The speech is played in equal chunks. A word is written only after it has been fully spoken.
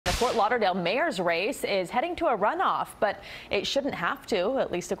Fort Lauderdale mayor's race is heading to a runoff, but it shouldn't have to,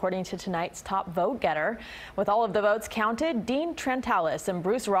 at least according to tonight's top vote getter. With all of the votes counted, Dean Trentalis and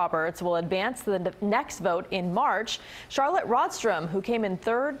Bruce Roberts will advance to the next vote in March. Charlotte Rodstrom, who came in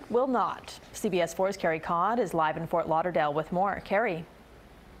third, will not. CBS 4's Carey is live in Fort Lauderdale with more. Carey.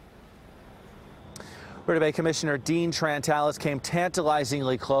 Lauderdale Bay Commissioner Dean Trentalis came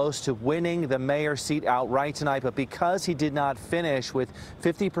tantalizingly close to winning the mayor's seat outright tonight, but because he did not finish with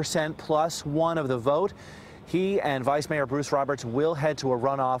 50% plus one of the vote, he and Vice Mayor Bruce Roberts will head to a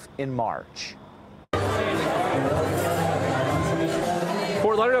runoff in March.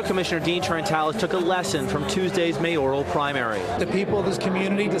 Fort Lauderdale Commissioner Dean Trentalis took a lesson from Tuesday's mayoral primary. The people of this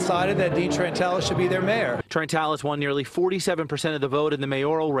community decided that Dean Trentalis should be their mayor. Trentalis won nearly 47% of the vote in the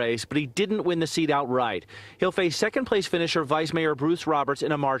mayoral race, but he didn't win the seat outright. He'll face second-place finisher Vice Mayor Bruce Roberts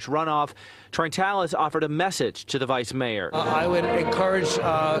in a March runoff. Trentalis offered a message to the vice mayor. I would encourage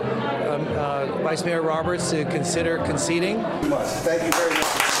Vice Mayor Roberts to consider conceding. Thank you very much.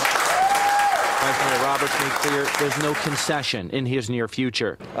 Vice Mayor Roberts made clear there's no concession in his near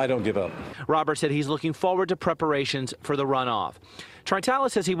future. I don't give up. Roberts said he's looking forward to preparations for the runoff.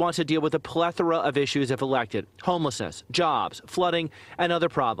 Trentalis says he wants to deal with a plethora of issues if elected: homelessness, jobs, flooding, and other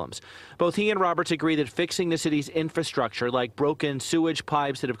problems. Both he and Roberts agree that fixing the city's infrastructure, like broken sewage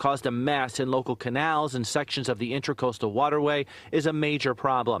pipes that have caused a mess in local canals and sections of the Intracoastal Waterway, is a major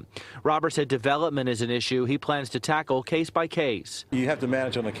problem. Roberts said development is an issue he plans to tackle case by case. You have to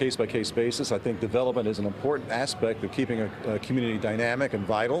manage on a case-by-case basis. I think development is an important aspect of keeping a community dynamic and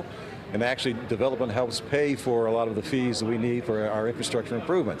vital. And actually, development helps pay for a lot of the fees that we need for our infrastructure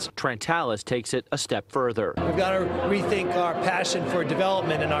improvements. Trentalis takes it a step further. We've got to rethink our passion for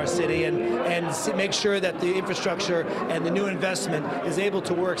development in our city and make sure that the infrastructure and the new investment is able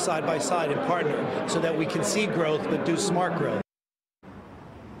to work side by side and partner so that we can see growth but do smart growth.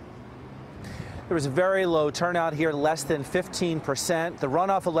 There was a very low turnout here, less than 15%. The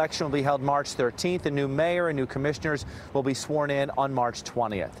runoff election will be held March 13th. The new mayor and new commissioners will be sworn in on March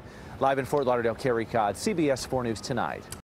 20th. Live in Fort Lauderdale, Carey, CBS 4 News Tonight.